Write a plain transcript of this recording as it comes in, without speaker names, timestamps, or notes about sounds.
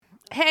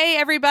Hey,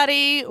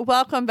 everybody.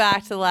 Welcome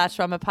back to the Latch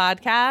Mama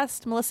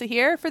Podcast. Melissa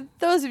here. For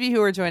those of you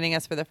who are joining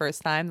us for the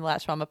first time, the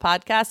Latch Mama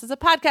Podcast is a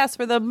podcast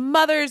for the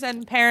mothers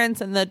and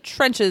parents in the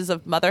trenches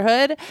of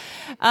motherhood.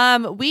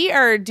 We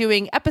are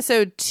doing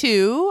episode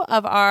 2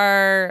 of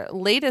our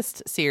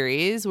latest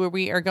series where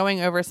we are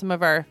going over some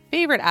of our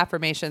favorite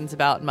affirmations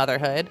about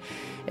motherhood.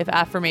 If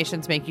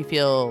affirmations make you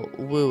feel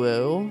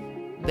woo-woo,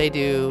 they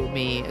do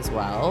me as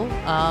well.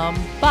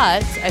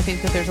 But I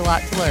think that there's a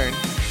lot to learn.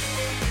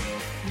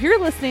 You're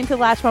listening to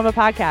Latch Mama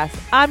Podcast.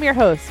 I'm your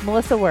host,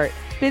 Melissa Wirt,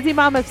 busy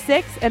mom of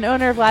 6 and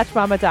owner of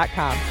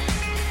LatchMama.com.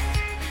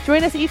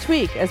 Join us each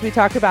week as we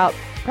talk about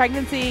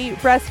pregnancy,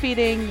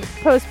 breastfeeding,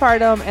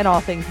 postpartum, and all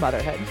things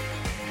motherhood.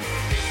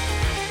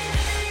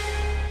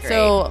 Great.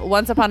 So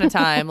once upon a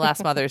time,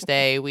 last Mother's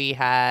Day, we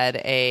had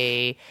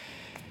a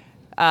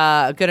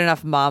good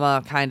enough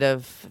mama kind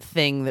of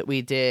thing that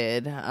we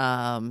did,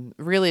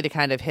 really to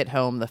kind of hit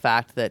home the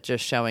fact that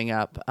just showing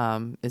up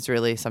is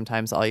really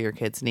sometimes all your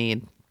kids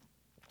need.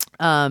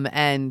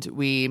 And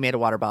we made a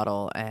water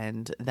bottle,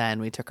 and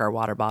then we took our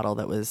water bottle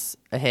that was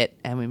a hit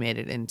and we made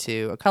it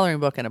into a coloring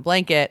book and a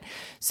blanket.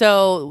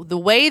 So the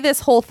way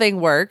this whole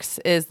thing works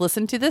is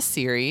listen to this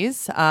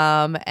series,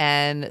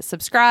 and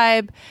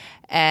subscribe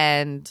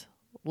and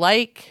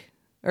like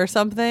or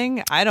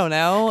something. I don't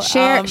know.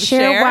 Share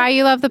why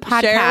you love the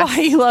podcast. Share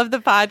why you love the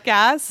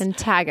podcast. And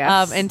tag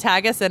us. And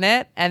tag us in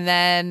it. And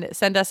then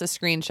send us a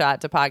screenshot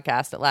to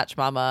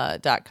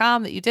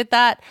podcast@latchmama.com that you did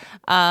that.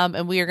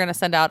 And we are going to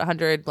send out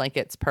 100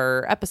 blankets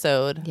per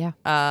episode. Yeah.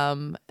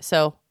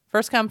 So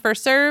first come,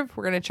 first serve.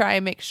 We're going to try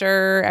and make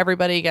sure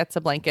everybody gets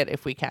a blanket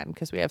if we can,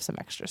 because we have some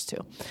extras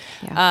too.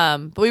 Yeah.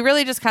 But we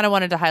really just kind of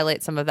wanted to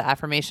highlight some of the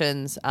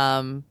affirmations.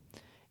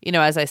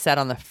 As I said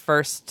on the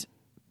first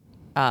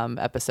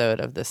episode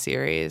of the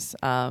series,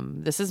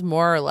 this is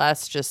more or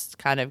less just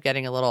kind of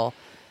getting a little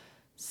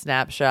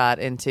snapshot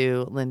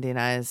into Lindi and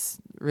I's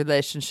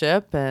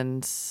relationship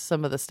and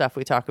some of the stuff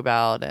we talk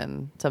about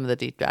and some of the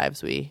deep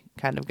dives we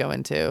kind of go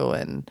into,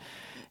 and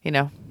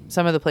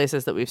some of the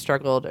places that we've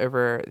struggled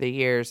over the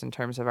years in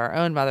terms of our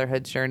own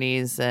motherhood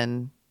journeys.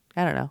 And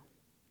I don't know,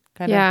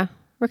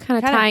 we're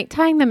kind of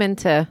tying them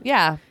into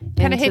kind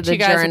of hit you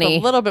guys journey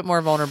with a little bit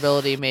more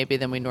vulnerability maybe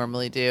than we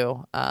normally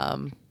do.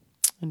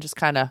 And just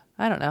kind of,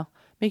 I don't know,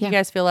 make you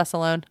guys feel less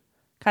alone.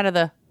 Kind of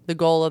the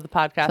goal of the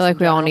podcast. I feel like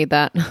we all need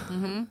that.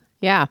 Mm-hmm.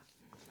 Yeah.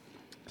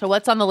 So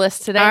what's on the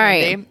list today, all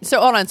right. Lindi? So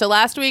hold on. So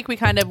last week we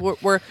kind of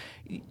were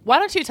why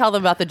don't you tell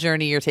them about the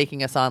journey you're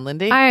taking us on,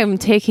 Lindi? I am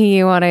taking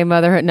you on a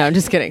motherhood. No, I'm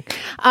just kidding.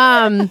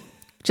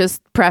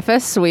 Just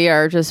preface, we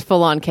are just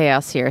full on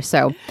chaos here.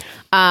 So,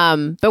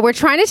 but we're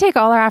trying to take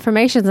all our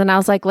affirmations, and I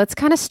was like, let's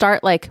kind of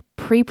start like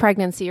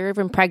pre-pregnancy or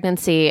even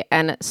pregnancy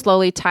and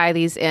slowly tie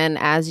these in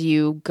as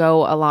you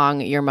go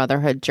along your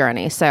motherhood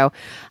journey. So,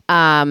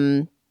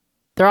 they're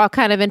all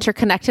kind of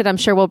interconnected. I'm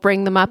sure we'll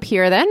bring them up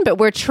here then, but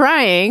we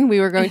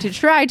were going to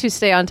try to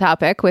stay on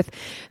topic with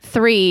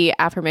 3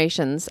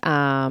 affirmations,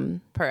 per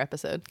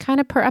episode,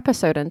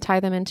 and tie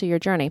them into your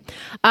journey.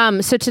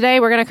 So today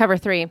we're going to cover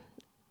 3.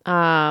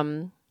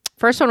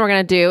 First one we're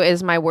going to do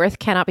is my worth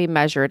cannot be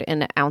measured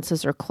in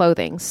ounces or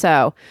clothing.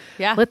 So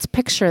let's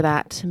picture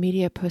that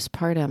immediate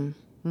postpartum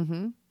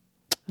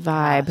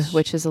vibe,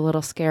 which is a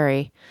little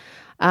scary.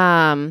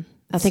 I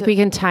think we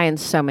can tie in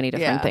so many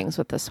different things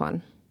with this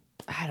one.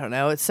 I don't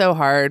know. It's so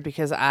hard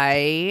because when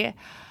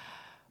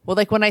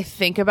I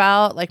think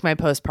about like my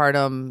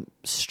postpartum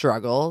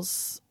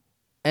struggles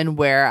and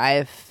where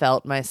I've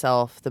felt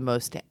myself the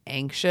most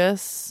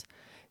anxious,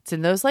 it's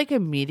in those like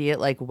immediate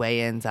like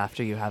weigh-ins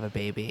after you have a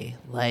baby.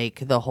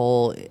 Like the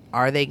whole,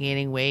 are they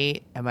gaining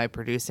weight? Am I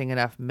producing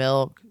enough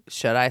milk?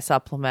 Should I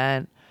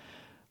supplement?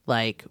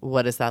 Like,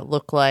 what does that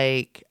look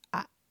like?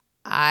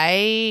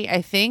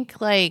 I think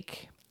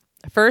like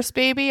first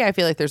baby, I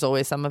feel like there's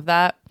always some of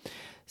that.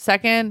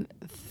 Second,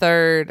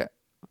 third,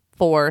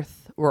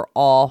 fourth, we're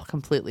all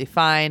completely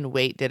fine.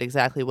 Weight did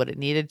exactly what it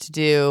needed to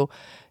do.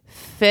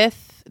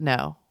 First,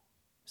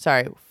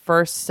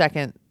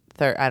 second,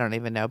 third, I don't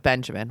even know,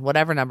 Benjamin,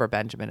 whatever number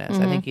Benjamin is.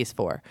 I think he's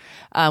 4.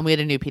 We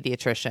had a new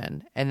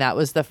pediatrician, and that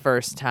was the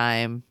first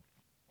time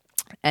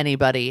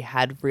anybody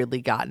had really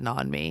gotten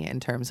on me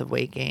in terms of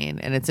weight gain.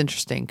 And it's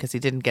interesting because he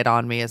didn't get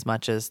on me as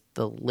much as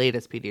the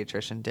latest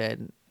pediatrician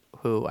did,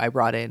 who I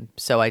brought in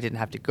so I didn't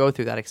have to go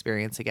through that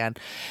experience again.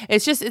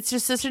 It's just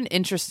such an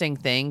interesting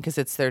thing because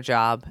it's their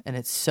job and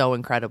it's so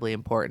incredibly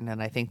important.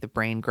 And I think the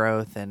brain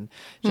growth and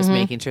just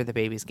making sure the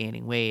baby's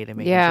gaining weight and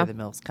making sure the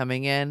milk's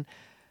coming in.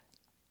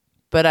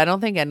 But I don't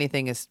think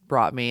anything has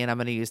brought me, and I'm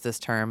going to use this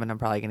term and I'm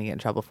probably going to get in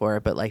trouble for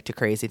it, but like to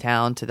crazy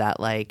town, to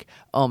that like,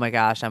 oh my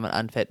gosh, I'm an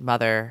unfit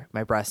mother.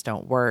 My breasts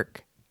don't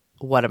work.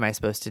 What am I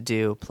supposed to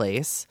do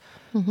place?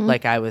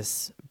 Like I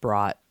was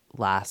brought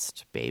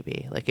last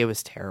baby. Like it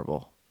was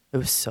terrible. It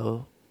was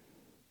so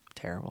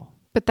terrible.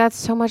 But that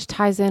so much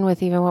ties in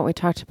with even what we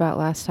talked about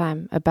last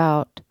time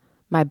about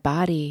my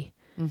body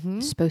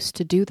supposed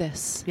to do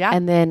this. Yeah.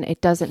 And then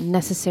it doesn't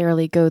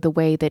necessarily go the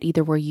way that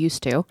either we're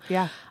used to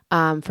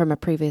from a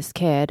previous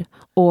kid,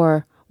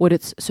 or what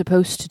it's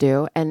supposed to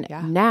do. And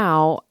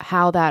now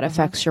how that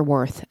affects your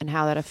worth and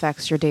how that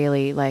affects your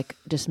daily, like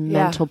just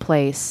mental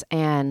place.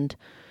 And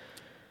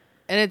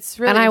it's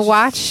really, and I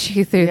watched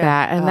you through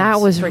that. And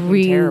that was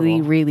really,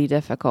 terrible. really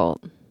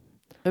difficult.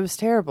 It was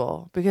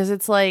terrible because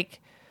it's like,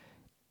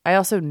 I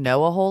also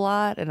know a whole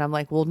lot. And I'm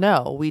like, well,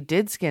 no, we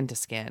did skin to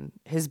skin.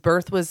 His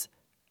birth was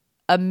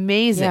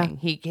amazing. Yeah.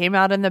 He came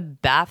out in the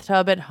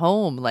bathtub at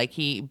home. Like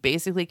he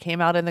basically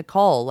came out in the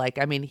call. Like,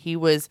 I mean, he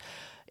was,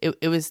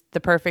 it was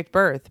the perfect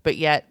birth, but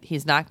yet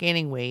he's not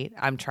gaining weight.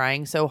 I'm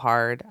trying so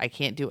hard. I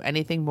can't do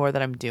anything more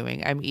than I'm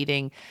doing. I'm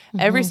eating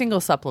every single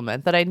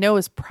supplement that I know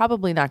is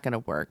probably not going to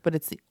work, but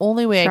it's the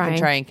only way I can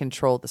try and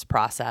control this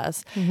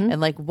process.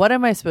 And like, what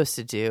am I supposed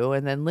to do?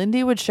 And then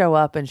Lindy would show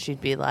up and she'd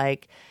be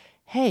like,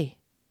 hey,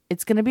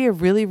 it's going to be a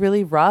really,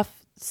 really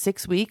rough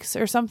 6 weeks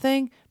or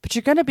something, but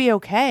you're going to be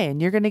okay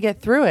and you're going to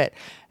get through it.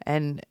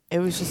 And it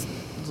was just,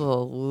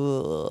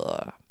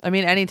 I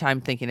mean,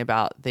 anytime thinking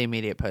about the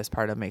immediate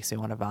postpartum makes me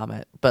want to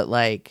vomit, but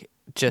like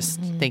just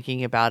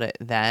thinking about it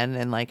then,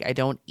 and like, I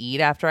don't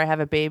eat after I have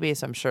a baby.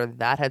 So I'm sure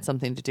that had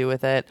something to do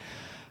with it.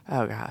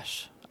 Oh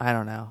gosh, I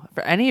don't know.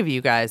 For any of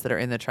you guys that are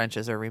in the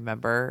trenches or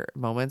remember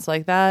moments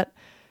like that,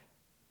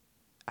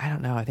 I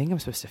don't know. I think I'm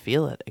supposed to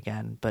feel it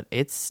again, but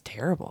it's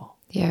terrible.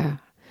 Yeah.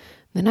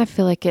 Then I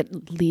feel like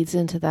it leads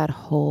into that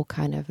whole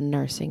kind of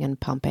nursing and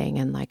pumping.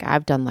 And like,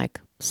 I've done like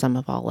some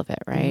of all of it,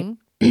 right?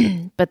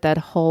 But that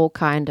whole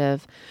kind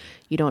of,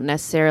 you don't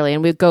necessarily,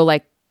 and we go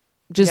like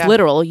just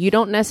literal, you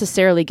don't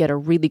necessarily get a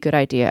really good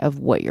idea of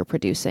what you're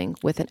producing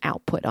with an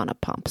output on a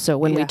pump. So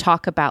when we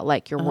talk about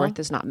like your worth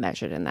is not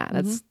measured in that,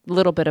 that's a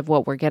little bit of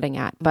what we're getting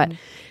at, but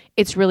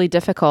it's really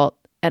difficult.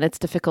 And it's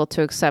difficult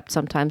to accept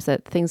sometimes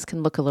that things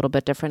can look a little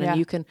bit different, and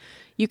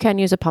you can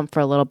use a pump for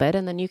a little bit,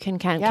 and then you can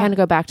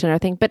go back to another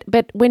thing.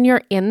 But when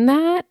you're in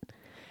that,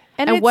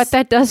 and what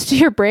that does to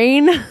your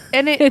brain,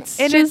 and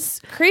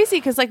it's crazy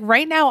because like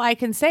right now I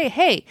can say,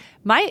 hey,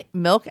 my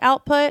milk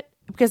output,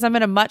 because I'm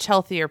in a much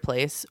healthier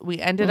place. We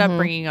ended up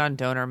bringing on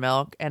donor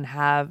milk and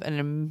have an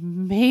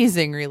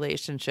amazing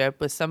relationship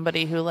with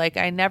somebody who like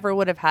I never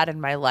would have had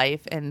in my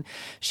life. And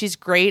she's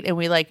great. And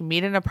we like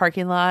meet in a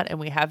parking lot and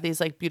we have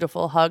these like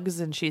beautiful hugs,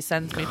 and she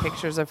sends me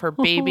pictures of her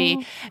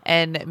baby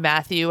and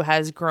Matthew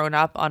has grown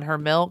up on her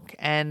milk.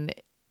 And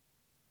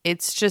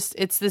it's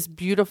this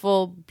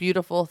beautiful,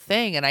 beautiful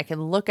thing. And I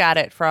can look at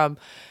it from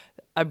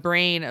a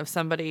brain of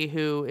somebody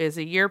who is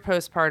a year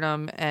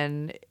postpartum,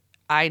 and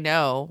I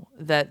know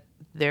that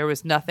there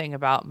was nothing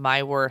about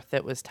my worth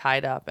that was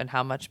tied up in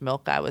how much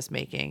milk I was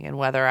making and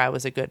whether I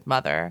was a good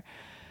mother.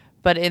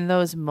 But in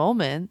those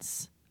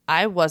moments,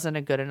 I wasn't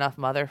a good enough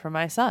mother for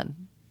my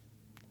son.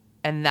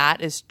 And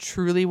that is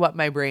truly what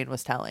my brain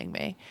was telling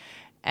me.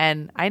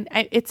 And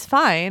I it's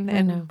fine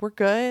and we're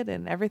good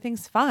and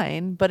everything's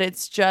fine. But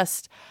it's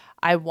just,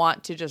 I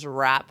want to just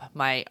wrap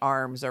my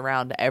arms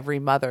around every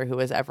mother who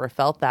has ever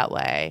felt that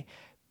way.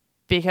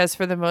 Because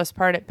for the most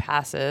part, it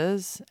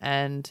passes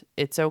and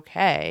it's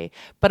okay.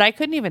 But I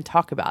couldn't even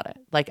talk about it.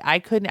 Like I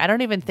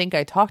don't even think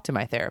I talked to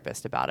my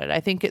therapist about it. I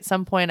think at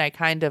some point I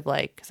kind of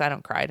like, because I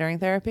don't cry during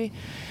therapy.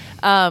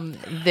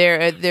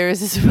 There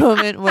was this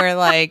moment where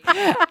like,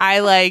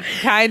 I like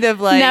kind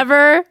of like.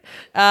 Never.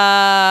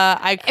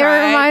 I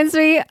cried. It reminds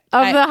me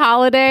of The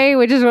Holiday,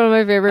 which is one of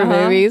my favorite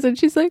movies. And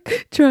she's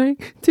like trying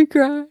to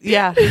cry.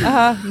 Yeah.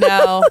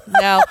 No.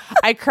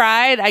 I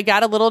cried. I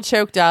got a little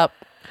choked up.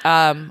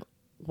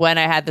 When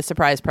I had the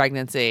surprise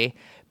pregnancy,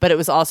 but it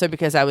was also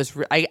because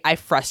I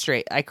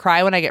frustrate. I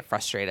cry when I get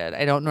frustrated.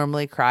 I don't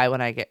normally cry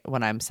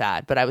when I'm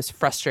sad, but I was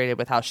frustrated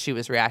with how she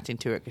was reacting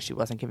to it because she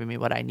wasn't giving me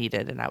what I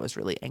needed, and I was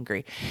really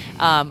angry.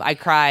 I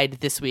cried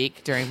this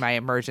week during my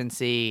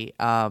emergency.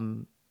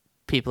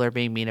 People are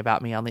being mean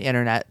about me on the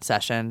internet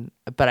session,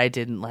 but I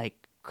didn't like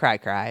cry,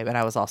 and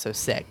I was also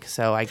sick,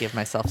 so I give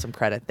myself some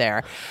credit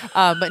there.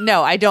 But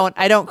no, I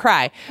don't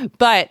cry.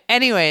 But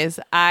anyways,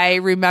 I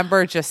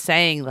remember just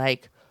saying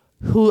like,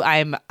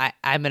 I'm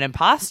an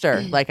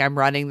imposter. Like I'm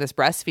running this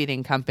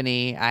breastfeeding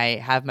company. I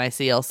have my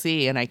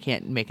CLC and I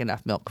can't make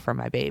enough milk for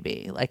my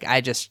baby. Like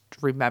I just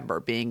remember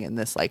being in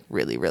this like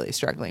really, really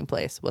struggling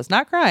place. Was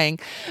not crying,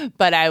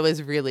 but I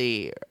was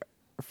really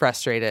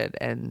frustrated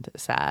and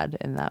sad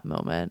in that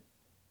moment.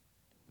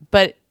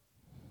 But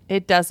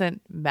it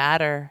doesn't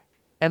matter.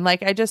 And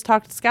like, I just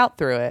talked to Scout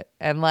through it.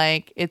 And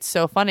like, it's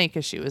so funny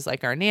because she was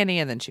like our nanny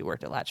and then she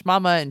worked at Latch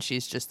Mama, and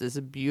she's just this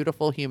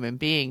beautiful human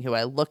being who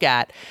I look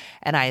at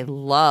and I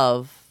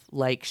love.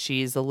 Like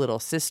she's a little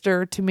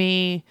sister to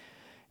me.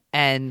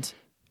 And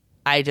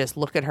I just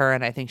look at her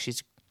and I think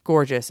she's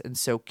gorgeous and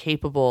so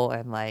capable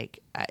and like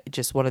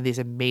just one of these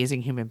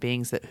amazing human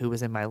beings who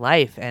was in my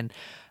life. And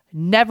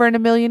never in a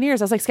million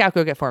years, I was like, Scout,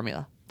 go get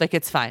formula. Like,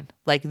 it's fine.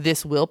 Like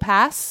this will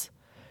pass.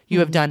 You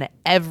have done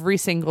every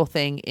single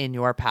thing in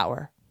your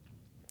power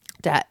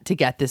to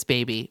get this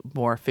baby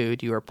more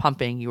food. You were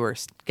pumping. You were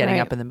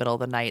getting up in the middle of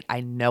the night. I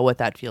know what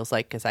that feels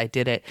like because I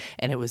did it,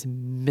 and it was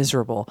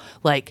miserable.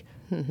 Like,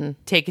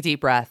 take a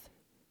deep breath.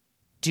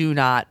 Do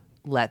not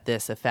let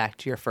this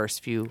affect your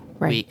first few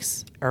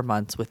weeks or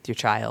months with your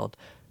child.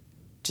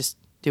 Just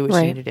do what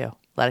you need to do.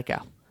 let it go.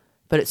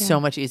 But it's so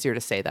much easier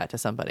to say that to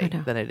somebody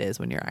than it is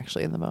when you're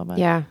actually in the moment.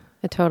 Yeah,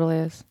 it totally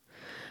is.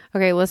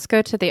 Okay, let's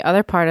go to the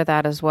other part of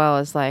that as well,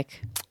 is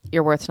like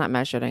your worth's not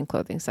measured in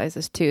clothing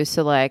sizes too.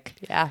 So like,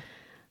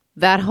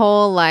 that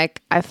whole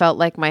like, I felt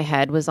like my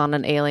head was on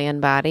an alien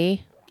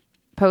body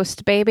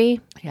post baby.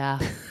 Yeah.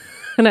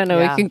 And I know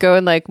we can go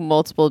in like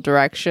multiple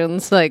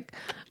directions. Like,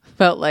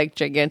 felt like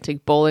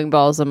gigantic bowling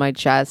balls on my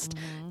chest.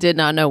 Did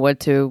not know what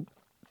to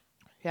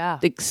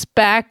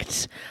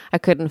expect. I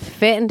couldn't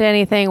fit into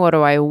anything. What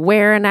do I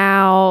wear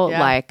now?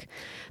 Like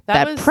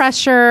that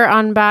pressure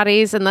on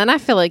bodies. And then I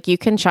feel like you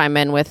can chime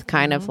in with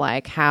kind of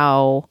like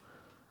how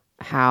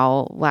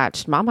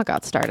Latched Mama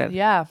got started.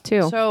 Yeah.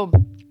 Too. So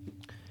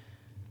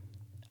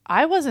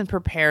I wasn't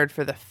prepared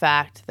for the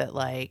fact that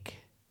like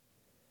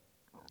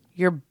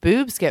your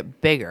boobs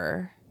get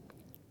bigger,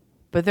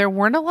 but there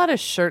weren't a lot of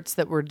shirts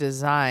that were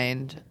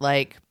designed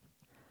like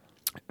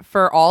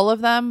for all of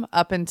them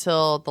up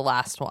until the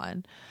last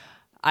one.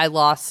 I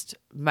lost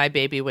my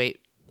baby weight,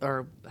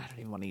 or I don't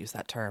even want to use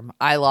that term.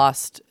 I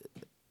lost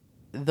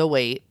the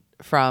weight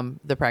from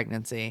the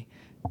pregnancy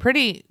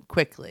pretty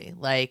quickly.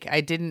 Like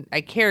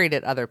I carried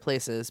it other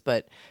places,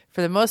 but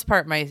for the most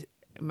part,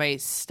 my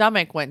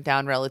stomach went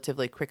down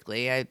relatively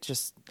quickly. I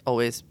just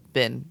always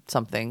been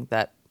something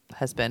that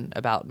has been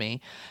about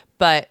me,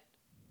 but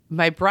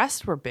my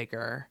breasts were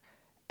bigger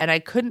and I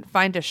couldn't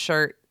find a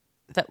shirt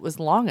that was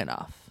long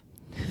enough.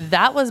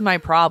 That was my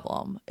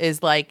problem,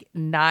 is like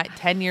not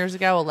 10 years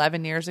ago,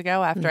 11 years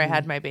ago after I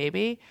had my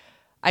baby,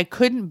 I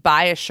couldn't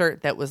buy a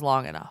shirt that was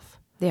long enough.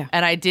 Yeah.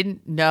 And I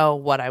didn't know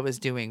what I was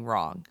doing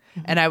wrong.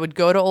 And I would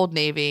go to Old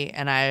Navy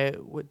and I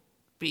would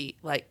be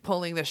like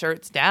pulling the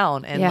shirts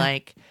down and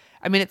like,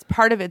 I mean, it's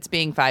part of it's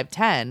being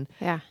 5'10".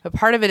 Yeah. But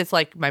part of it is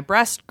like my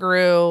breast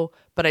grew,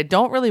 but I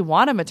don't really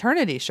want a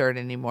maternity shirt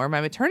anymore.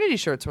 My maternity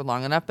shirts were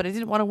long enough, but I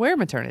didn't want to wear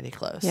maternity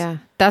clothes. Yeah.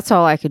 That's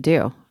all I could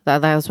do.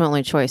 That was my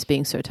only choice,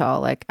 being so tall.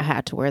 Like I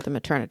had to wear the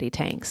maternity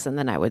tanks and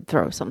then I would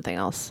throw something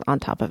else on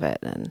top of it.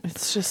 And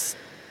it's just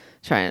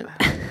trying.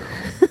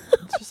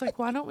 It's just like,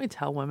 why don't we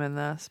tell women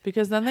this?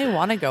 Because then they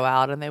want to go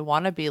out and they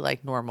want to be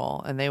like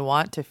normal and they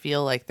want to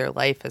feel like their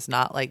life has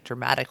not like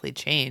dramatically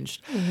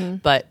changed,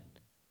 but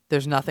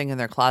there's nothing in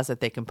their closet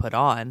they can put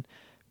on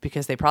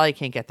because they probably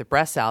can't get their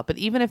breasts out. But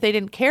even if they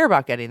didn't care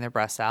about getting their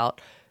breasts out,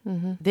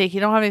 they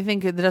don't have anything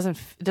that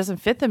doesn't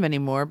fit them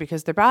anymore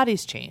because their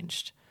body's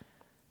changed.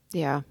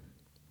 Yeah.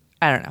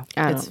 I don't know.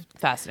 It's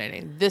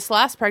fascinating. This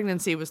last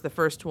pregnancy was the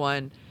first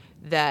one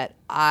that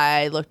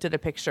I looked at a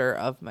picture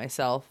of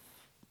myself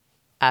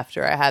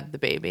after I had the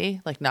baby.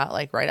 Like not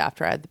like right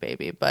after I had the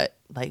baby, but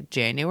like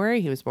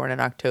January. He was born in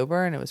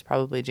October and it was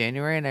probably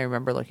January. And I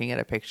remember looking at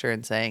a picture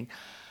and saying,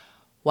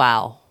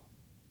 wow,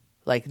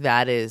 like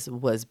that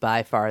was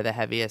by far the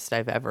heaviest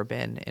I've ever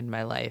been in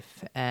my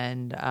life.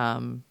 And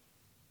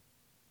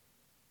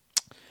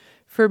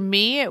for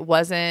me, it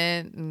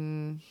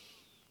wasn't...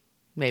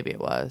 maybe it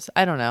was.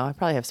 I don't know. I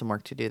probably have some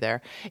work to do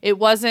there. It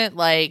wasn't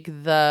like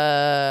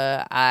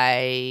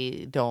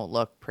I don't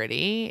look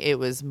pretty. It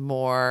was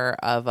more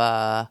of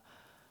I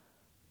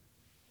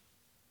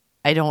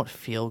don't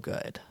feel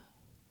good.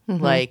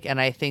 Like,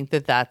 and I think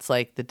that's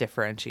like the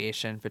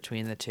differentiation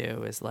between the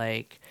two is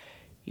like,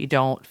 you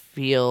don't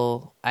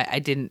feel, I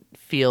didn't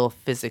feel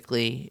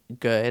physically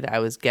good. I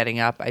was getting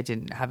up. I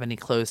didn't have any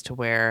clothes to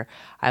wear.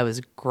 I was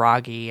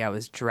groggy. I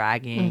was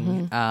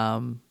dragging.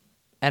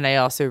 And I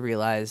also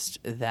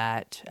realized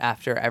that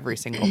after every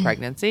single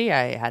pregnancy,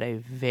 I had a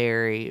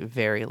very,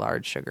 very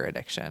large sugar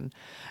addiction.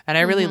 And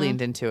I really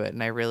leaned into it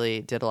and I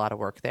really did a lot of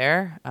work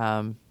there.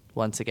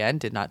 Once again,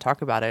 did not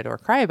talk about it or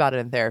cry about it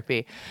in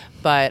therapy,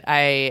 but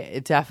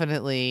I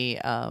definitely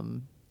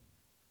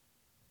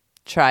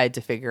tried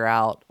to figure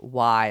out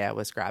why I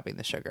was grabbing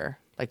the sugar,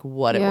 like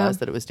what it was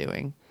that it was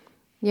doing.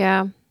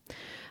 Yeah.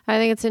 I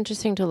think it's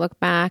interesting to look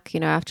back,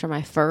 after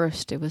my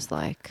first, it was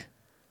like,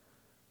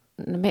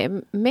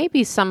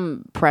 maybe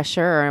some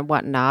pressure and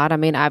whatnot. I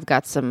mean, I've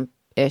got some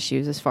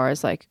issues as far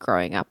as like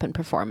growing up and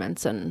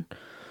performance and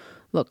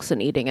looks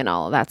and eating and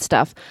all of that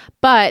stuff.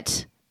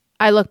 But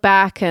I look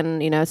back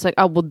and, it's like,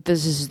 oh, well,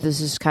 this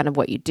is kind of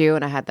what you do.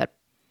 And I had that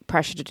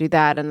pressure to do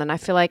that. And then I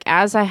feel like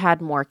as I had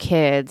more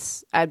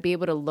kids, I'd be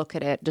able to look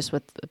at it just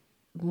with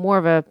more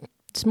of a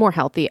more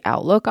healthy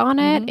outlook on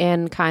it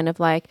and kind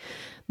of like,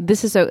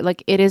 this is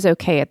like, it is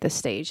okay at this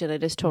stage and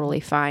it is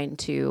totally fine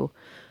to,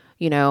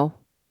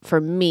 for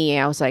me,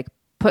 I was like,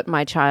 put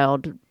my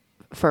child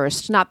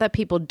first. Not that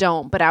people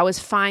don't, but I was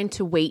fine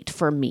to wait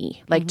for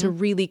me, like to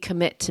really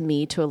commit to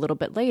me to a little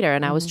bit later.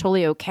 And I was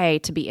totally okay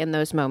to be in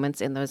those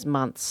moments, in those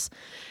months.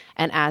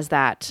 And as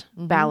that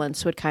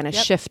balance would kind of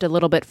shift a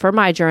little bit for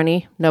my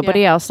journey,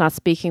 nobody else, not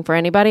speaking for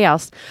anybody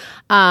else.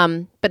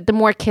 But the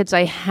more kids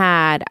I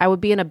had, I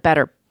would be in a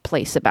better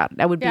place about it.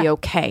 I would be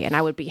okay. And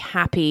I would be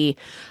happy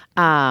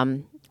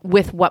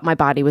with what my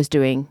body was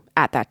doing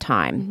at that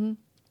time.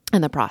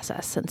 In the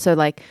process. And so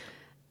like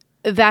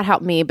that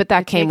helped me, but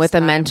that came with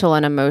a mental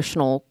and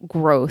emotional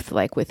growth,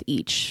 like with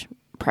each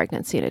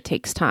pregnancy and it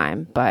takes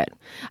time. But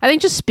I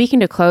think just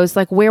speaking to clothes,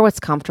 like wear what's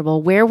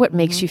comfortable, wear what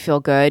makes you feel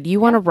good. You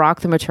want to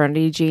rock the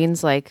maternity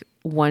jeans like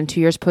 1-2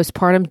 years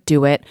postpartum,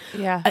 do it.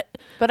 Yeah.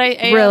 But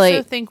I really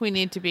also think we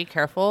need to be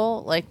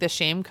careful. Like the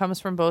shame comes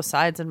from both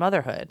sides in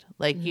motherhood.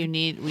 Like we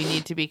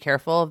need to be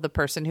careful of the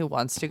person who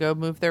wants to go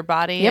move their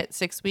body at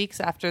 6 weeks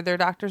after their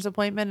doctor's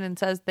appointment and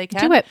says they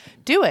can.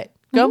 Do it.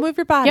 Go move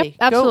your body. Yep,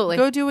 absolutely.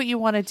 Go do what you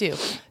want to do.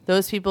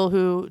 Those people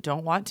who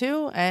don't want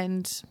to,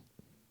 and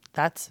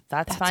that's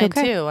fine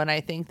okay. too. And I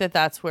think that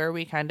that's where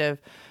we kind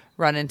of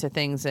run into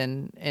things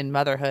in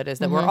motherhood is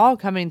that we're all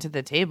coming to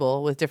the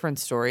table with different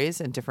stories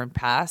and different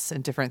pasts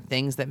and different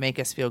things that make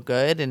us feel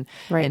good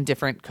and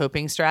different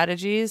coping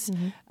strategies.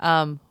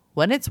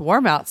 When it's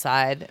warm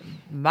outside,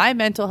 my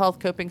mental health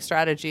coping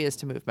strategy is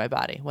to move my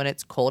body. When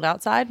it's cold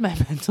outside, my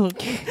mental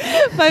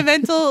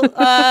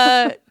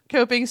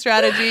coping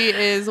strategy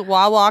is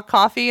Wawa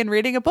coffee and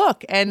reading a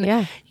book. And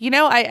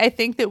I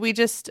think that we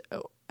just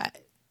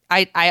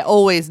I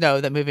always know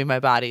that moving my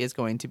body is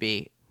going to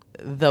be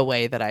the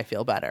way that I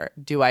feel better.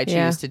 Do I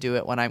choose to do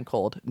it when I'm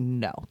cold?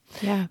 No.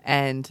 Yeah.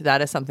 And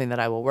that is something that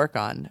I will work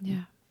on.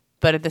 Yeah.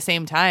 But at the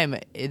same time,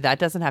 that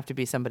doesn't have to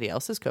be somebody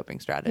else's coping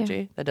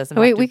strategy. That doesn't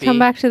have to we be... come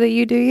back to the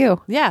you do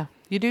you. Yeah.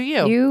 You do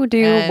you. You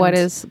do what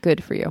is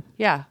good for you.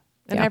 Yeah.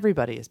 And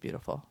everybody is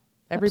beautiful.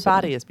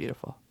 Everybody is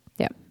beautiful.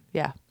 Yeah.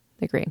 Yeah.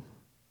 Agreed.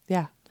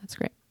 Yeah. That's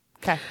great.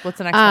 Okay. What's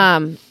the next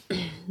one?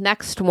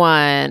 Next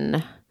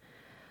one.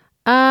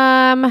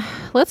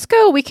 Let's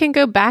go. We can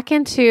go back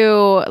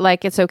into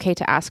like it's okay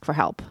to ask for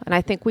help. And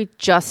I think we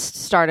just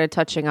started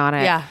touching on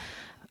it. Yeah.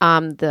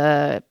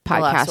 The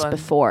podcast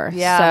before.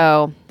 Yeah.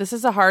 So this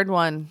is a hard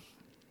one.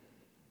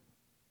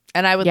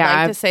 And I would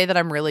like to say that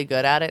I'm really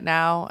good at it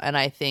now. And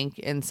I think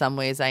in some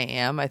ways I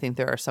am. I think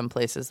there are some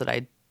places that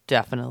I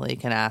definitely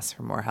can ask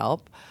for more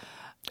help.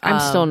 I'm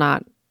still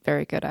not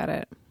very good at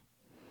it.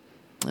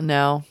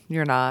 No,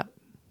 you're not.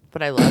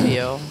 But I love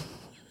you.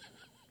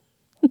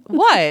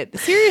 What?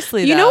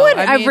 Seriously, you though? know what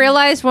I've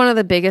realized one of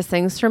the biggest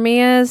things for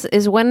me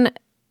is when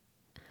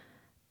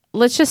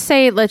let's just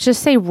say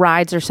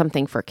rides or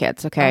something for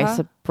kids, okay? It's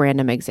a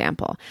random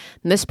example.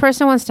 And this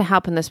person wants to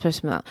help and this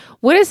person won't.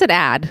 What does it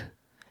add?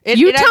 It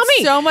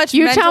adds so much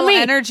mental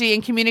energy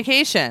and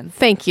communication.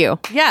 Thank you.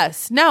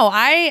 Yes. No,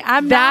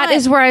 I'm that not.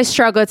 is where I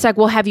struggle. It's like,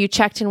 well, have you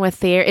checked in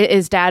with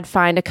is dad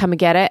fine to come and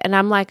get it? And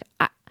I'm like,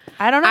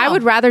 I don't know. I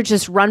would rather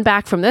just run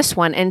back from this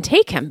one and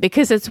take him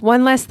because it's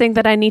one less thing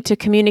that I need to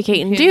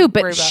communicate and do.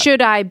 But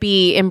should I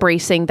be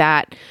embracing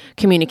that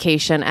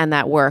communication and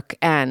that work?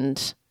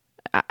 And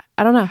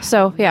I don't know.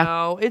 So, yeah.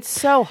 No, it's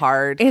so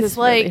hard. It's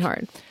really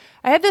hard.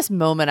 I had this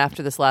moment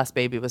after this last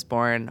baby was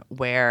born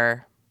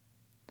where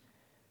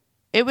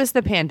it was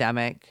the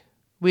pandemic.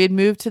 We had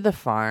moved to the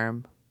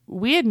farm.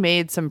 We had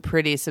made some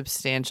pretty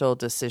substantial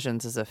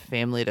decisions as a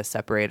family to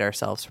separate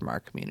ourselves from our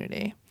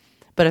community.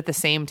 But at the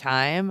same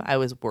time, I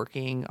was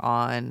working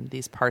on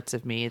these parts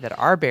of me that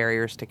are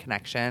barriers to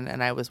connection,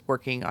 and I was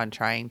working on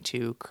trying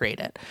to create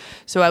it.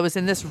 So I was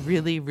in this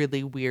really,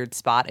 really weird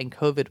spot, and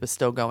COVID was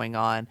still going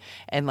on.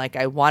 And like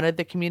I wanted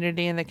the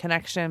community and the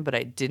connection, but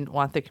I didn't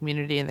want the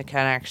community and the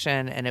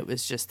connection. And it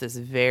was just this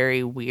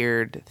very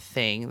weird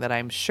thing that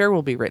I'm sure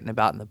will be written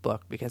about in the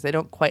book because I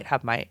don't quite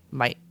have my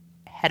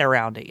head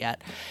around it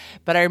yet.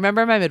 But I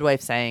remember my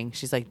midwife saying,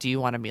 she's like, "Do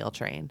you want a meal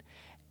train?"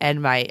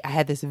 And I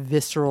had this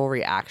visceral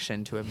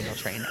reaction to a meal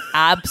train.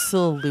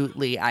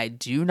 Absolutely. I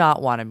do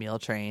not want a meal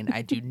train.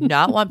 I do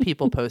not want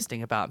people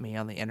posting about me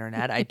on the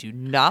internet. I do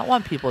not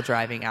want people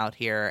driving out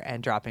here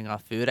and dropping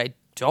off food. I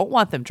don't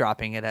want them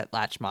dropping it at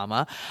Latch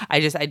Mama.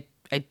 I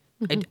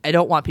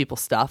don't want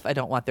people's stuff. I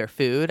don't want their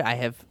food. I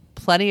have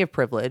plenty of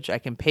privilege. I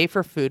can pay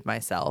for food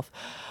myself.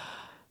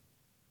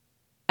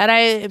 And I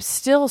am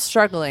still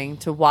struggling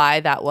to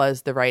why that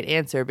was the right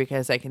answer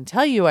because I can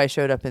tell you I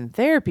showed up in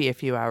therapy a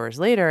few hours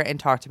later and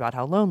talked about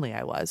how lonely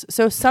I was.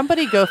 So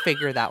somebody go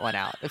figure that one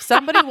out. If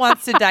somebody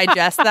wants to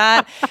digest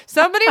that,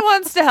 somebody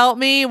wants to help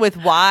me with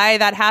why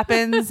that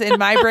happens in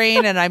my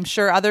brain and I'm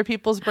sure other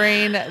people's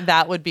brain,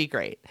 that would be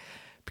great.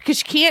 Because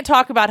you can't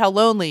talk about how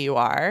lonely you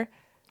are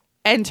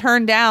and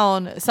turn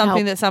down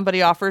something that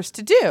somebody offers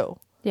to do.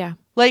 Yeah.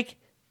 Like,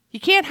 you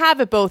can't have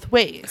it both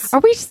ways.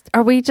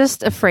 Are we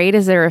just afraid?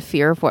 Is there a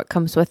fear of what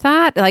comes with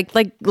that?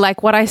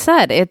 Like what I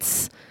said,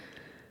 it's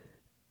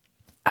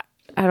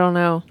I don't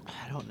know.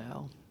 I don't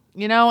know.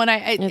 You know, and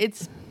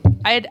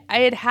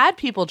I had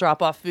people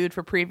drop off food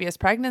for previous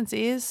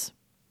pregnancies.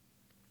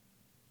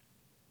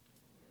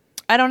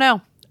 I don't know.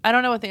 I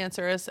don't know what the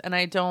answer is, and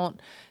I don't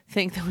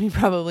think that we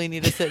probably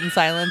need to sit in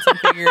silence and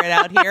figure it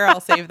out here.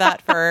 I'll save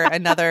that for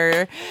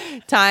another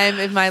time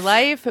in my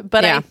life.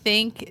 But I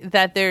think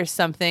that there's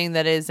something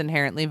that is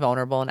inherently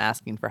vulnerable in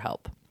asking for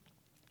help.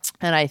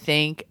 And I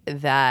think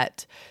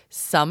that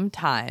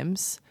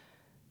sometimes,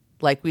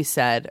 like we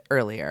said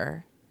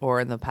earlier, or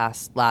in the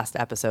last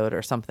episode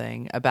or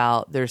something,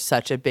 about there's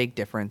such a big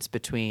difference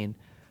between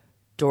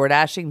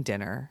DoorDashing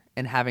dinner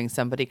and having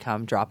somebody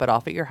come drop it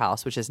off at your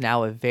house, which is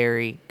now a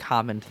very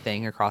common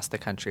thing across the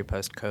country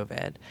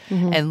post-COVID,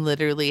 and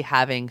literally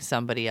having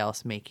somebody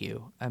else make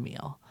you a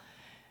meal.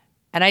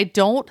 And I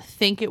don't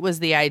think it was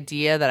the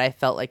idea that I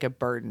felt like a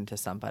burden to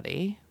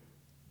somebody.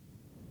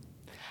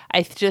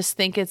 I just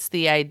think it's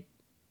the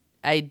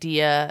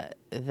idea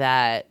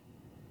that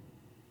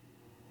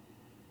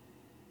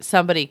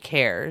somebody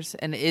cares,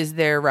 and is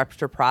there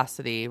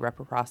reciprocity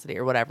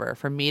or whatever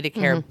for me to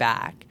care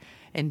back,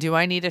 and do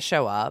I need to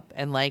show up?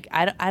 And like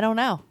I don't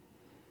know.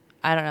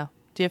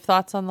 Do you have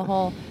thoughts on the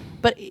whole?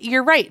 But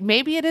you're right,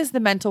 maybe it is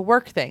the mental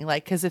work thing,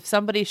 like, because if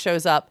somebody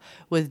shows up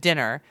with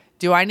dinner,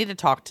 do I need to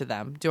talk to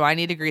them? Do I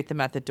need to greet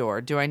them at the door?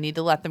 Do I need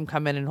to let them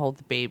come in and hold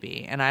the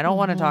baby? And I don't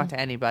want to talk to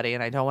anybody,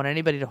 and I don't want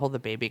anybody to hold the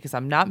baby because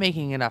I'm not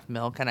making enough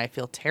milk, and I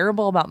feel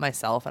terrible about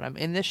myself, and I'm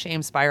in this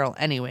shame spiral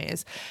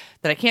anyways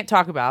that I can't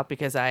talk about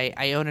because I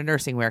own a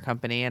nursing wear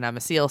company and I'm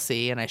a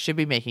CLC and I should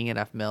be making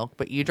enough milk,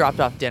 but you dropped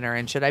off dinner,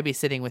 and should I be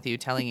sitting with you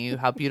telling you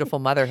how beautiful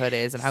motherhood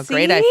is and how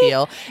great I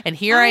feel? And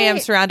here I am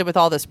surrounded with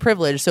all this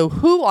privilege. So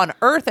who on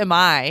earth am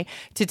I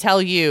to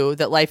tell you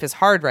that life is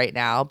hard right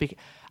now?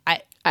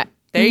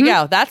 There you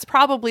go. That's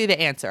probably the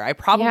answer. I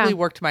probably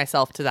worked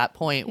myself to that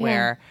point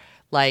where,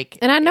 like,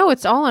 and I know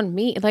it's all on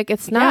me. Like,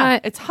 it's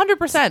not. It's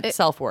 100%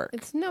 self work.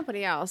 It's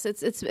nobody else.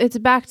 It's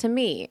back to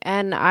me.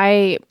 And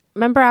I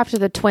remember after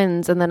the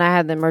twins, and then I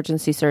had the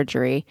emergency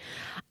surgery.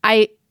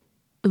 I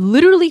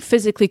literally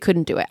physically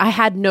couldn't do it. I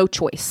had no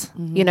choice,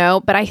 you know.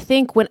 But I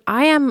think when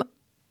I am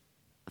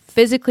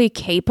physically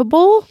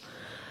capable,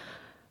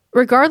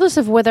 regardless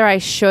of whether I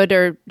should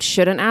or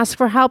shouldn't ask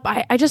for help,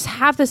 I just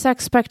have this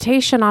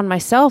expectation on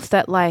myself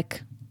that,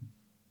 like,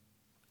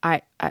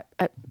 I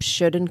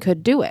should and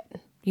could do it,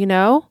 you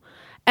know?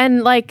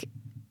 And, like,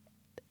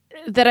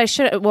 that I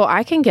should, well,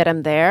 I can get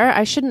him there.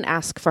 I shouldn't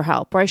ask for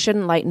help, or I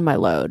shouldn't lighten my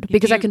load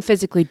because I can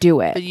physically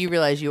do it. But you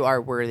realize you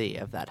are worthy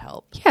of that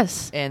help.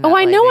 Yes. And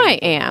I know I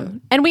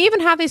am. And we even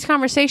have these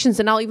conversations,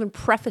 and I'll even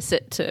preface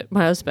it to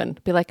my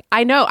husband. Be like,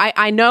 I know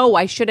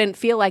I shouldn't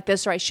feel like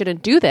this, or I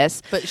shouldn't do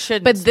this. But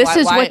this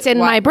is what's in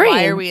my brain.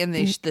 Why are we in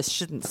this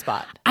shouldn't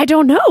spot? I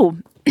don't know.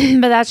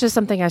 But that's just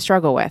something I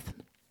struggle with.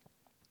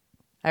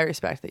 I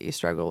respect that you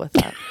struggle with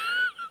that.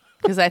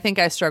 Because I think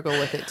I struggle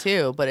with it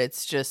too. But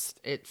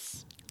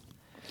it's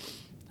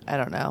I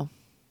don't know.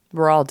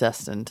 We're all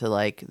destined to,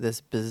 like,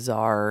 this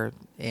bizarre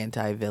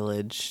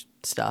anti-village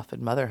stuff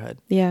in motherhood.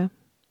 Yeah.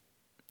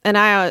 And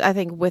I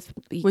think with...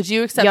 Would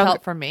you accept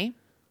help from me?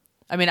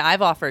 I mean,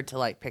 I've offered to,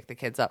 like, pick the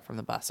kids up from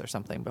the bus or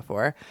something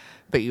before,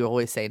 but you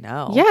always say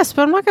no. Yes,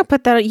 but I'm not going to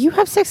put that... You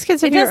have 6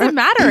 kids. It doesn't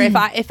matter.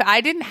 If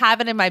I didn't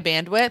have it in my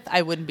bandwidth,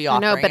 I wouldn't be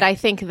offering. No, but I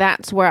think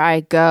that's where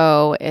I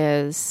go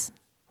is...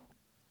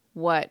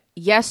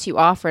 Yes, you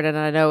offered it, and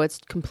I know it's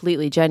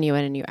completely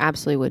genuine and you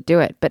absolutely would do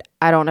it, but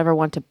I don't ever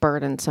want to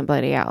burden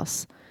somebody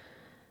else.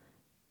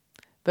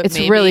 But it's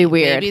really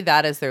weird. Maybe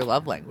that is their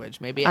love language.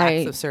 Maybe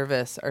acts of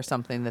service are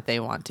something that they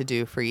want to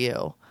do for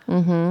you.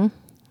 Mm-hmm.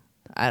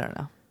 I don't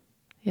know.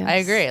 Yes. I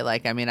agree.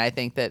 Like, I mean, I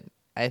think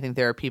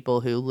there are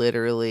people who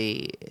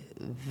literally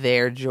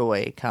their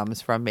joy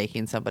comes from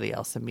making somebody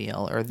else a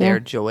meal, or their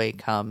joy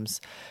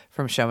comes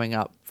from showing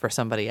up for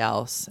somebody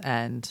else.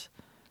 And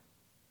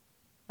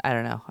I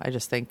don't know. I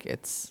just think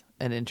it's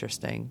an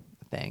interesting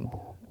thing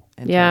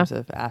in terms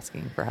of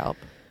asking for help.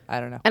 I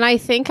don't know. And I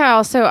think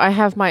I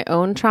have my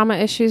own trauma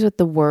issues with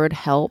the word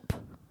help,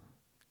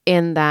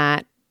 in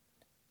that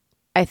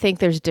I think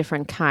there's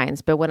different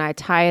kinds. But when I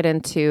tie it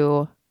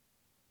into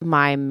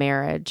my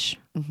marriage,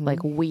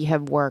 like, we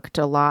have worked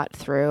a lot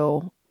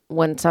through,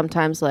 when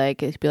sometimes,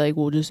 like, it'd be like,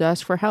 we'll just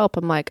ask for help.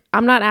 I'm like,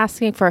 I'm not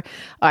asking for,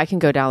 I can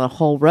go down the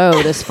whole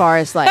road as far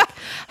as, like,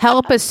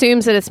 help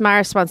assumes that it's my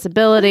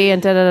responsibility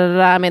and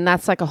da-da-da-da. I mean,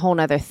 that's like a whole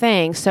nother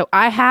thing. So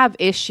I have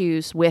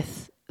issues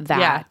with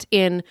that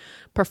in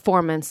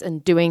performance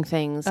and doing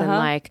things. And,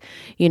 like,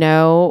 you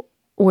know,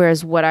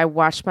 whereas what I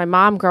watched my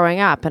mom growing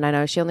up, and I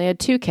know she only had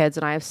 2 kids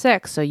and I have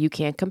 6, so you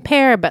can't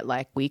compare, but,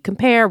 like, we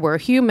compare, we're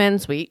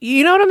humans.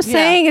 You know what I'm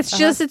saying? It's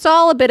just, it's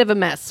all a bit of a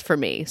mess for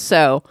me.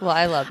 So, well,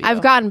 I love you.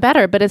 I've gotten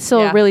better, but it's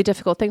still a really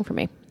difficult thing for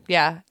me.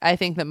 Yeah. I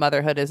think that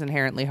motherhood is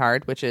inherently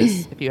hard, which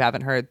is, if you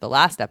haven't heard the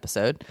last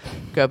episode,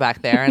 go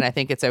back there. And I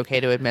think it's okay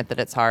to admit that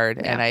it's hard.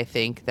 Yeah. And I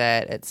think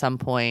that at some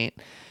point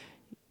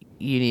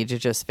you need to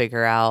just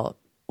figure out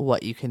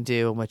what you can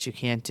do and what you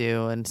can't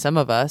do. And some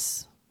of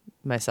us,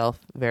 myself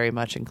very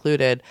much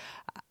included,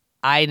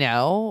 I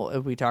know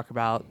if we talk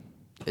about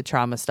the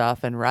trauma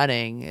stuff and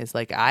running, is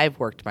like, I've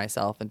worked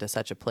myself into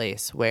such a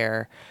place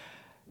where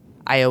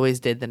I always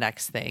did the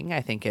next thing.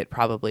 I think it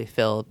probably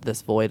filled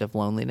this void of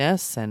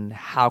loneliness. And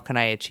how can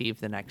I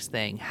achieve the next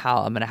thing?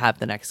 How I'm going to have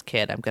the next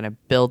kid. I'm going to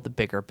build the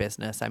bigger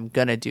business. I'm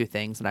going to do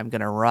things, and I'm going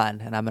to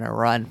run. And I'm going to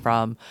run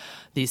from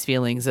these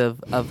feelings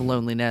of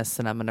loneliness.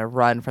 And I'm going to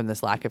run from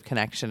this lack of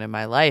connection in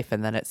my life.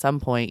 And then at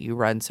some point you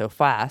run so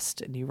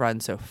fast and you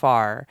run so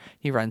far,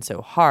 you run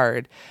so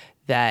hard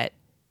that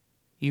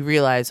you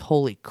realize,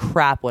 holy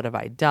crap, what have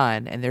I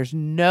done? And there's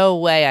no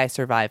way I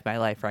survive my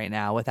life right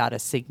now without a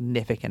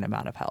significant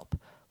amount of help.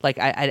 Like,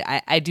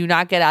 I do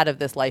not get out of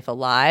this life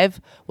alive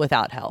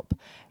without help.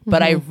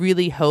 But I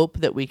really hope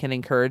that we can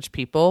encourage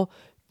people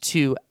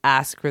to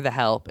ask for the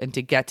help and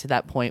to get to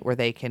that point where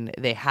they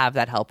have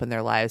that help in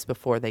their lives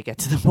before they get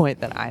to the point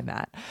that I'm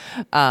at.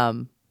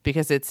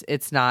 Because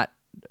it's not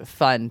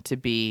fun to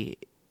be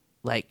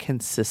like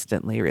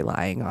consistently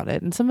relying on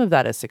it. And some of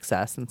that is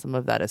success, and some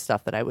of that is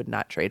stuff that I would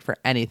not trade for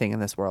anything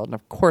in this world. And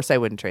of course I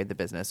wouldn't trade the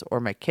business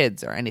or my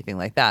kids or anything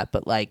like that.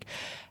 But like,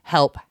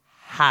 help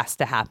has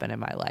to happen in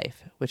my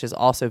life, which is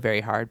also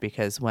very hard,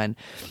 because when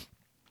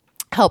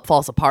help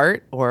falls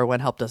apart or when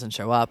help doesn't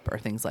show up or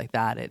things like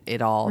that,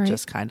 it all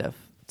just kind of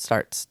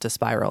starts to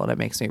spiral, and it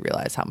makes me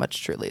realize how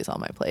much truly is on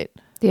my plate.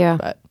 Yeah.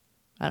 But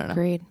I don't know.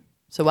 Agreed.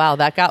 So, wow,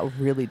 that got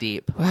really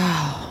deep.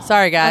 Wow.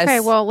 Sorry, guys. Okay,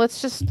 well, let's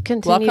just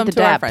continue Welcome the to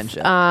depth. our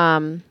friendship.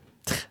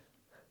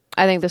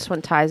 I think this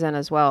one ties in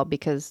as well,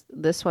 because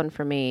this one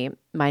for me,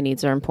 my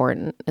needs are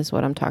important, is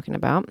what I'm talking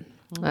about.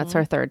 Mm-hmm. That's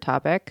our third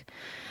topic.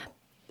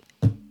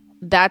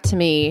 That to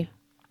me,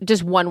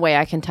 just one way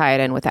I can tie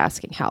it in with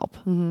asking help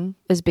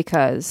is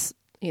because,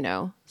 you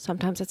know,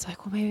 sometimes it's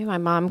like, well, maybe my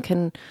mom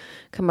can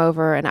come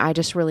over and I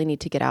just really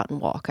need to get out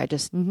and walk. I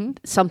just,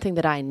 something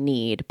that I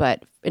need.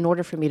 But in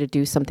order for me to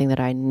do something that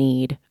I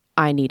need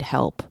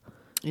help.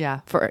 Yeah.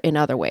 In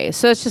other ways.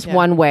 So it's just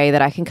one way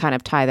that I can kind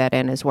of tie that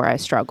in, is where I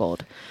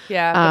struggled.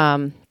 Yeah.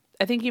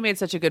 I think you made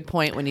such a good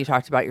point when you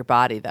talked about your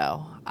body,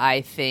 though.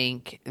 I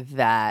think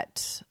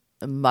that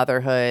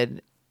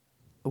motherhood,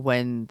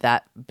 when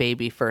that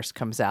baby first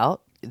comes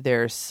out,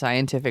 there's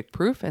scientific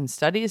proof and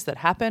studies that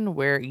happen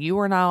where you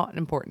are not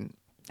important,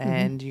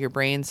 and your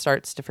brain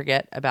starts to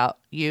forget about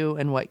you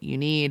and what you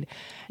need.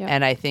 Yep.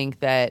 And I think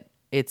that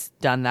it's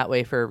done that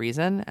way for a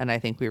reason. And I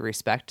think we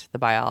respect the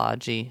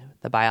biology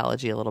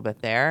a little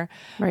bit there.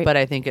 Right. But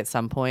I think at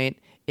some point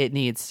it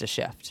needs to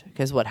shift,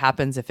 because what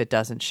happens if it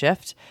doesn't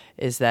shift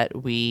is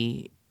that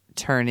we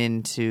turn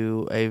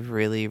into a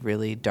really,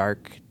 really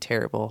dark,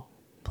 terrible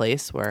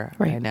place where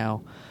I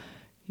know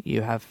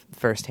you have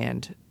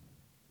firsthand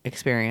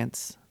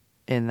experience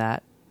in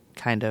that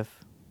kind of,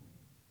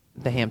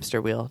 the hamster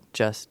wheel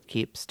just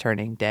keeps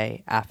turning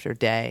day after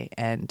day,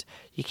 and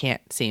you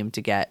can't seem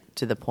to get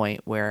to the point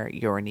where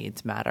your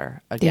needs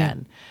matter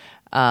again.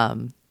 Yeah.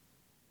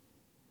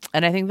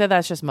 And I think that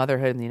that's just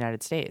motherhood in the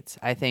United States.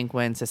 I think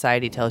when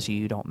society tells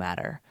you don't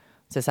matter,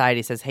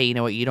 society says, hey, you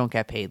know what, you don't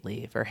get paid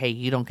leave, or hey,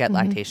 you don't get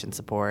lactation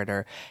support,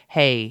 or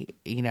hey,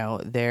 you know,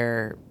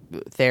 their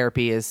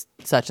therapy is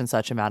such and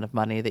such amount of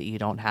money that you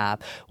don't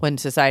have. When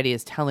society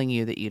is telling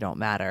you that you don't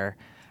matter,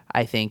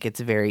 I think it's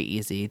very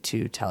easy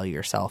to tell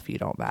yourself you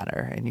don't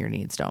matter and your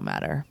needs don't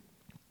matter.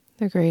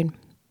 Agreed.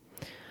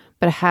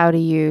 But how do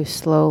you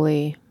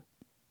slowly,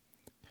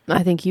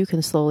 I think you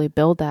can slowly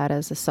build that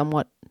as a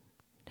somewhat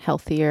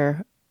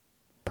healthier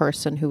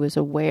person who is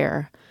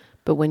aware.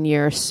 But when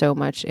you're so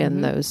much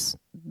in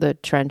the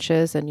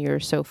trenches and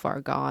you're so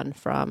far gone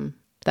from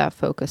that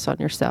focus on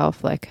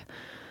yourself, like,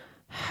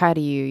 how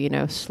do you, you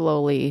know,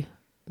 slowly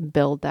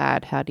build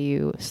that? How do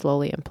you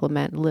slowly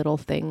implement little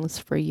things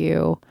for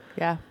you?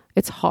 Yeah.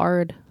 It's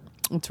hard.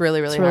 It's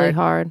really, really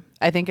hard.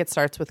 I think it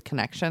starts with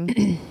connection.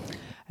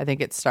 I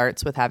think it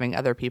starts with having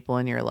other people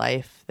in your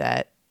life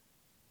that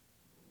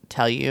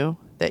tell you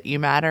that you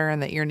matter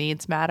and that your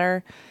needs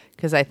matter.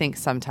 Because I think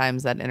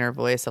sometimes that inner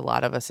voice, a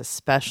lot of us,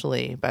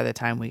 especially by the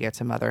time we get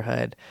to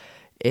motherhood,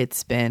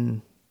 it's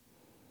been,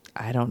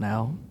 I don't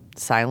know,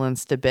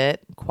 silenced a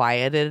bit,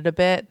 quieted a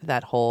bit,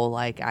 that whole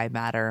like, I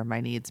matter,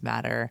 my needs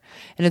matter.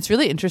 And it's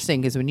really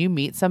interesting because when you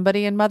meet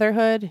somebody in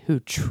motherhood who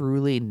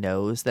truly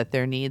knows that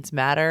their needs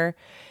matter,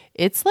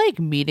 it's like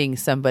meeting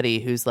somebody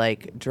who's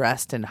like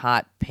dressed in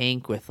hot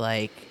pink with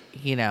like,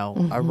 you know,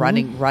 a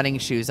running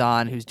shoes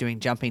on, who's doing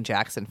jumping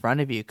jacks in front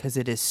of you, because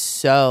it is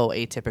so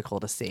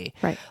atypical to see.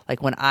 Right.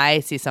 Like when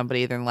I see somebody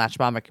either in the Latch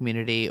Mama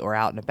community or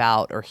out and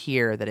about or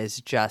here that is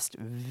just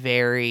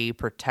very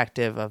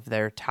protective of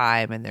their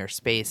time and their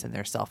space and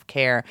their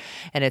self-care.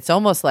 And it's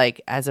almost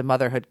like as a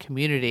motherhood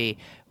community,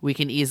 we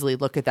can easily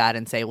look at that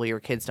and say, well, your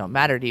kids don't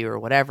matter to you or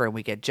whatever. And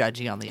we get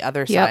judgy on the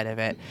other side of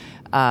it.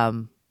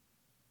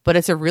 But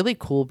it's a really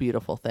cool,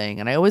 beautiful thing.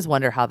 And I always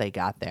wonder how they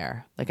got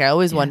there. Like, I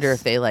always wonder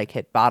if they like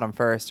hit bottom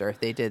first, or if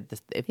they did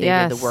did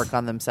the work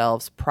on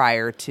themselves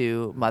prior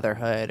to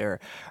motherhood, or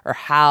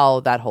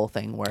how that whole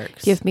thing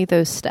works. Give me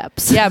those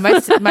steps. Yeah.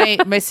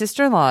 My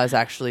sister-in-law is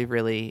actually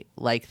really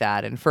like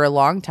that. And for a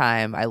long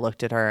time I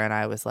looked at her and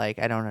I was like,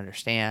 I don't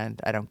understand.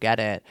 I don't get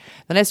it.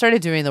 Then I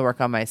started doing the work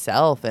on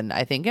myself. And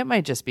I think it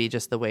might just be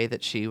just the way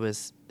that she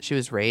was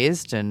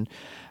raised. And,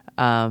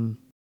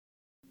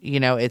 you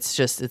know, it's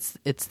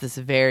this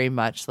very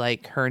much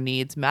like her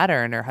needs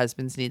matter and her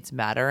husband's needs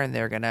matter, and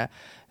they're gonna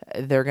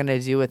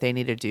do what they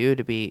need to do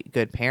to be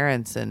good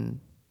parents. And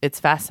it's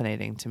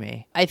fascinating to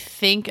me. I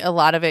think a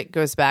lot of it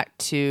goes back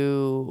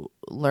to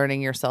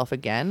learning yourself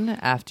again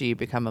after you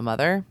become a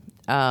mother,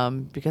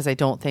 because I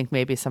don't think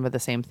maybe some of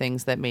the same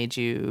things that made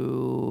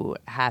you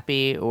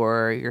happy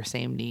or your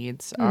same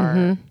needs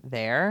are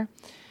there.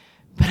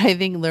 But I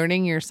think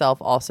learning yourself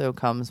also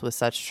comes with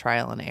such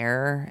trial and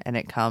error, and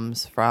it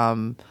comes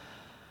from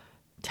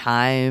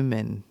time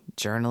and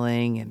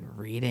journaling and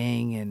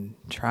reading and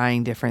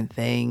trying different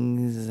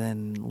things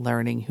and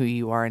learning who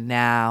you are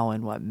now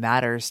and what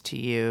matters to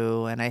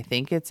you. And I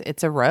think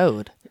it's a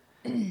road,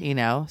 you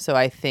know? So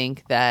I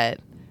think that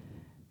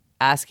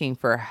asking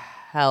for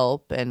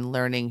help and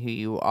learning who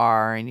you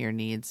are and your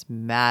needs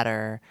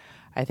matter,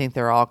 I think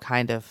they're all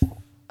kind of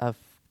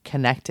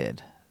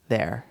connected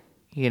there,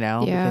 you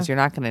know? Yeah. Because you're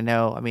not going to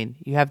know. I mean,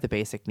 you have the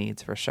basic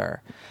needs for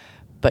sure,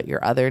 but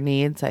your other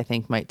needs, I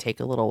think, might take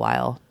a little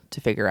while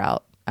to figure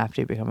out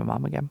after you become a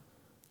mom again,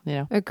 you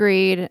know?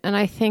 Agreed. And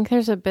I think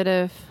there's a bit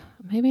of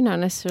maybe not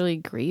necessarily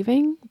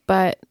grieving,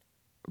 but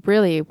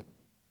really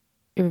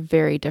you're a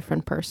very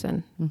different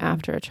person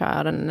after a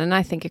child. And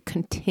I think it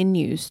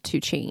continues to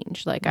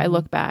change. Like I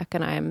look back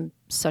and I'm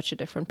such a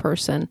different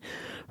person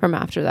from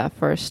after that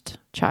first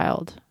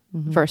child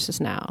versus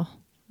now.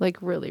 Like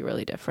really,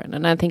 really different.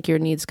 And I think your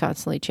needs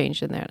constantly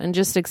change in there. And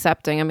just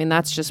accepting, I mean,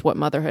 that's just what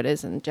motherhood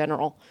is in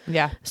general.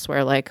 Yeah. I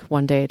swear like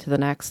one day to the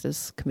next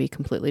can be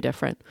completely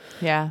different.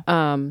 Yeah.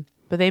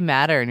 But they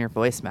matter and your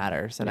voice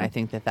matters. And I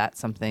think that that's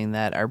something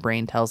that our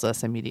brain tells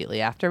us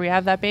immediately after we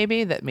have that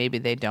baby that maybe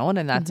they don't.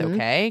 And that's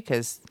okay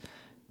because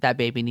that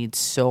baby needs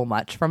so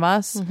much from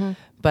us.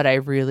 But I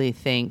really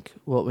think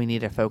what we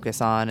need to focus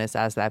on is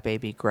as that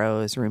baby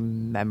grows,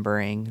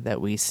 remembering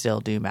that we still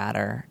do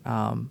matter.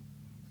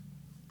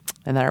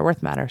 And that our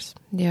worth matters.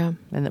 Yeah.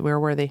 And that we're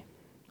worthy.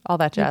 All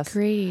that jazz.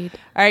 Agreed.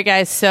 All right,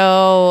 guys.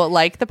 So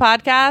like the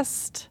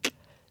podcast.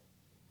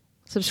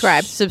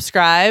 Subscribe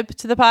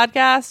to the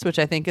podcast, which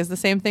I think is the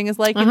same thing as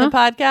liking the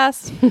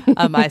podcast.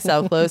 I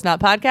sell clothes, not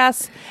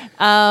podcasts.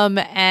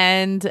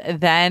 And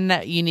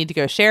then you need to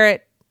go share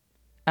it.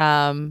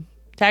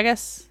 Tag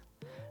us.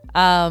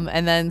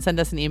 And then send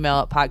us an email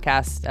at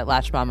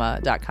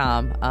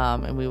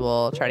podcast@latchmama.com. And we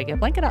will try to get a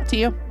blanket out to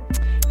you.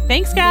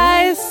 Thanks,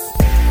 guys.